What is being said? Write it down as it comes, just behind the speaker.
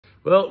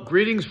Well,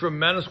 greetings from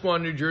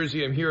Manasquan, New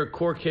Jersey. I'm here at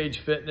Core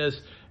Cage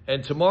Fitness,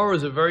 and tomorrow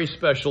is a very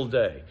special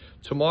day.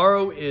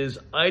 Tomorrow is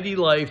ID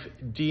Life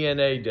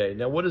DNA Day.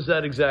 Now, what does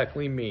that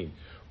exactly mean?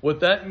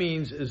 What that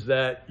means is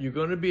that you're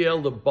going to be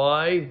able to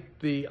buy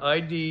the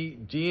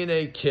ID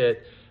DNA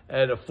kit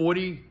at a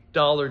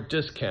 $40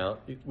 discount,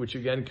 which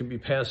again can be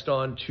passed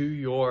on to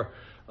your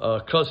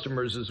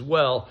customers as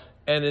well.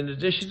 And in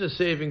addition to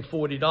saving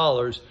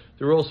 $40,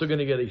 they're also going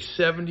to get a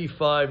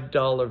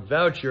 $75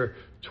 voucher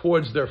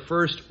towards their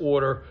first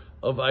order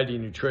of ID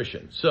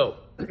Nutrition. So,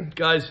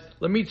 guys,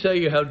 let me tell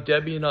you how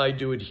Debbie and I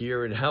do it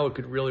here and how it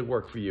could really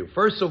work for you.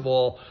 First of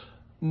all,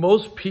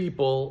 most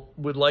people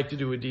would like to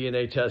do a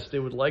DNA test. They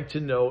would like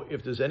to know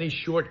if there's any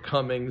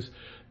shortcomings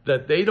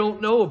that they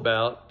don't know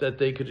about that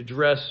they could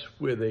address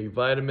with a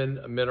vitamin,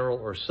 a mineral,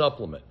 or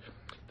supplement.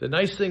 The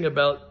nice thing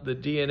about the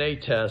DNA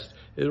test,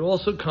 it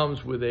also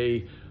comes with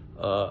a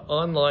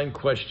online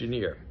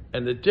questionnaire.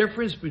 And the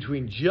difference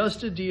between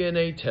just a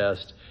DNA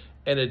test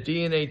and a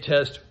DNA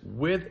test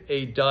with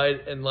a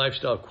diet and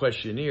lifestyle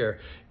questionnaire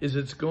is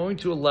it's going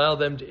to allow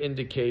them to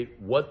indicate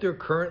what they're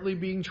currently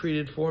being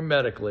treated for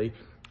medically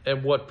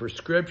and what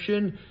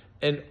prescription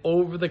and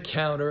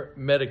over-the-counter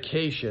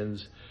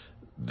medications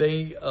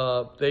they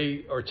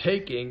are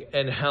taking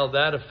and how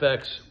that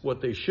affects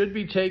what they should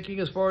be taking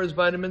as far as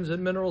vitamins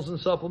and minerals and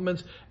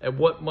supplements and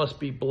what must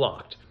be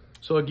blocked.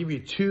 So I'll give you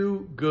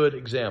two good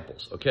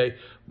examples, okay?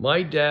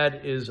 My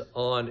dad is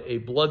on a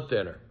blood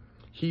thinner.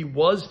 He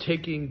was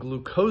taking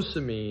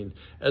glucosamine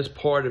as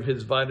part of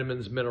his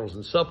vitamins, minerals,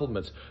 and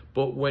supplements.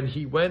 But when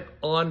he went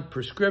on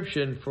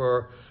prescription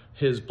for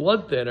his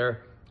blood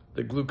thinner,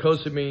 the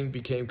glucosamine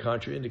became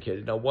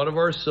contraindicated. Now, one of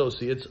our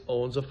associates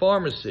owns a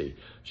pharmacy.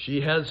 She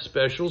has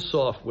special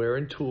software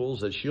and tools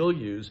that she'll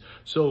use.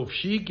 So if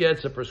she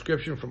gets a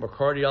prescription from a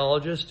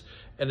cardiologist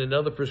and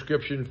another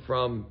prescription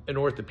from an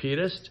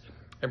orthopedist,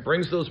 and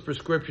brings those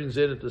prescriptions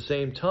in at the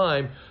same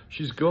time,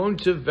 she's going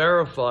to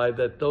verify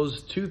that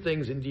those two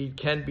things indeed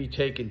can be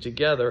taken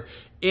together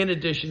in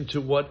addition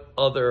to what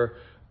other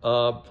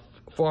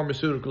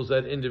pharmaceuticals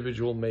that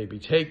individual may be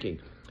taking.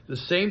 The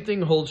same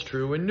thing holds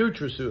true in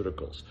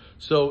nutraceuticals.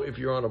 So if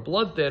you're on a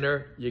blood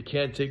thinner, you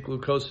can't take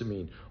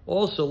glucosamine.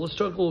 Also, let's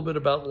talk a little bit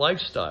about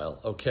lifestyle,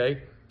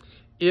 okay?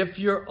 If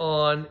you're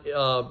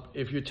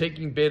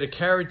taking beta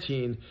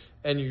carotene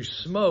and you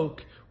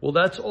smoke, well,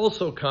 that's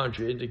also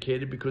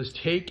contraindicated because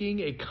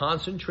taking a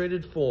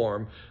concentrated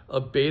form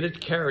of beta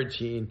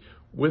carotene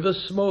with a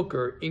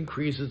smoker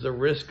increases the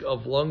risk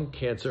of lung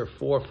cancer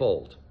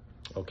fourfold,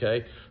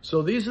 okay?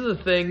 So these are the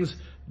things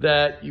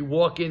that you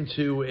walk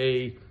into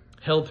a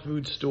health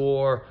food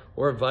store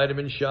or a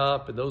vitamin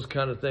shop and those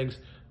kind of things.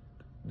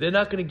 They're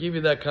not going to give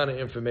you that kind of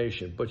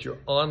information, but your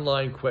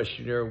online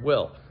questionnaire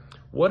will.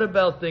 What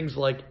about things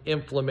like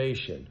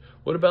inflammation?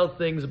 What about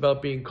things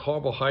about being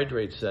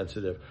carbohydrate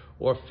sensitive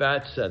or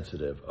fat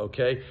sensitive,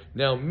 okay?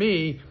 Now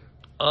me,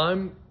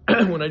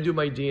 when I do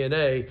my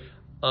DNA,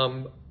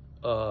 I'm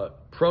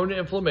prone to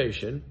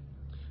inflammation,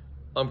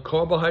 I'm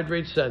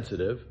carbohydrate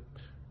sensitive,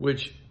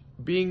 which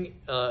being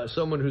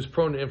someone who's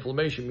prone to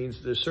inflammation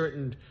means there's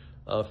certain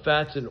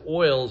fats and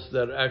oils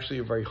that actually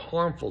are very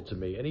harmful to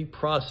me. Any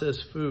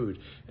processed food,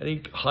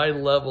 any high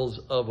levels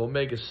of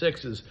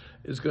omega-6s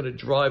is going to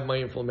drive my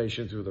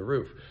inflammation through the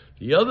roof.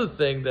 The other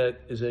thing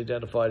that is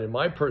identified in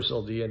my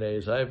personal DNA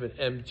is I have an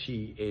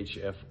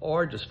MTHFR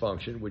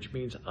dysfunction, which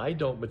means I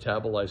don't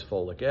metabolize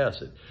folic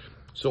acid.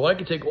 So I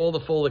can take all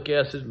the folic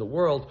acid in the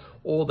world,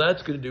 all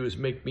that's going to do is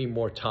make me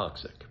more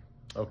toxic,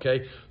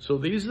 okay? So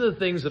these are the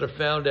things that are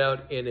found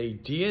out in a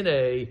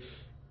DNA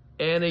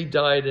and a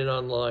diet and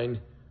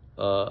online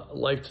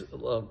life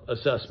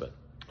assessment,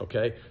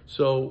 okay?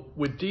 So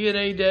with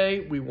DNA Day,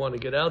 we want to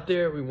get out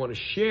there. We want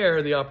to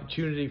share the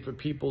opportunity for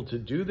people to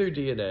do their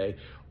DNA.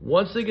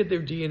 Once they get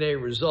their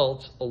DNA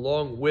results,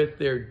 along with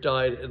their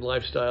diet and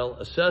lifestyle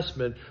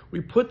assessment,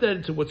 we put that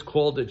into what's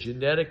called a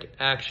genetic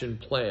action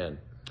plan.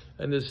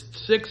 And there's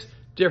 6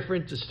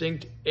 different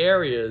distinct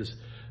areas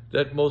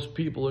that most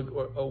people are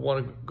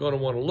going to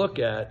want to look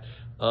at.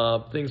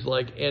 Things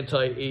like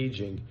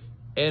anti-aging,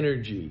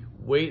 energy,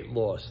 weight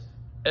loss,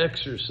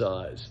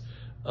 exercise.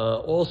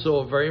 Also,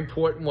 a very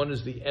important one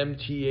is the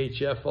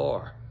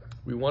MTHFR.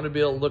 We want to be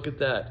able to look at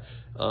that.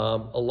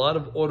 A lot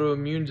of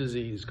autoimmune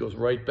disease goes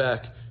right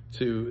back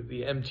to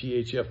the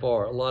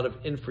MTHFR. A lot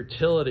of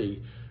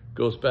infertility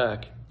goes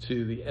back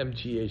to the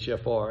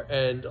MTHFR.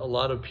 And a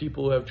lot of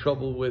people who have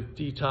trouble with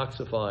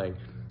detoxifying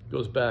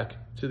goes back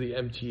to the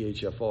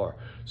MTHFR.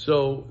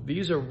 So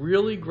these are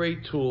really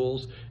great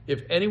tools.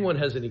 If anyone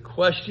has any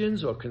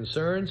questions or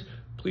concerns,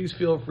 please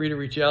feel free to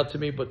reach out to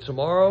me. But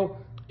tomorrow,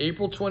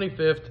 April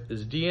 25th,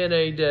 is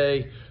DNA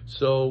Day.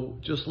 So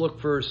just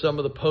look for some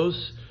of the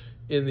posts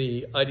in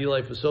the ID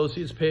Life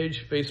Associates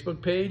page,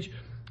 Facebook page.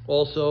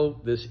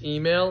 Also, this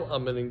email,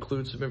 I'm going to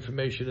include some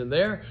information in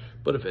there.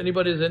 But if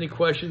anybody has any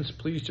questions,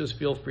 please just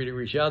feel free to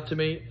reach out to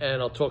me,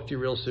 and I'll talk to you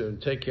real soon.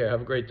 Take care.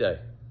 Have a great day.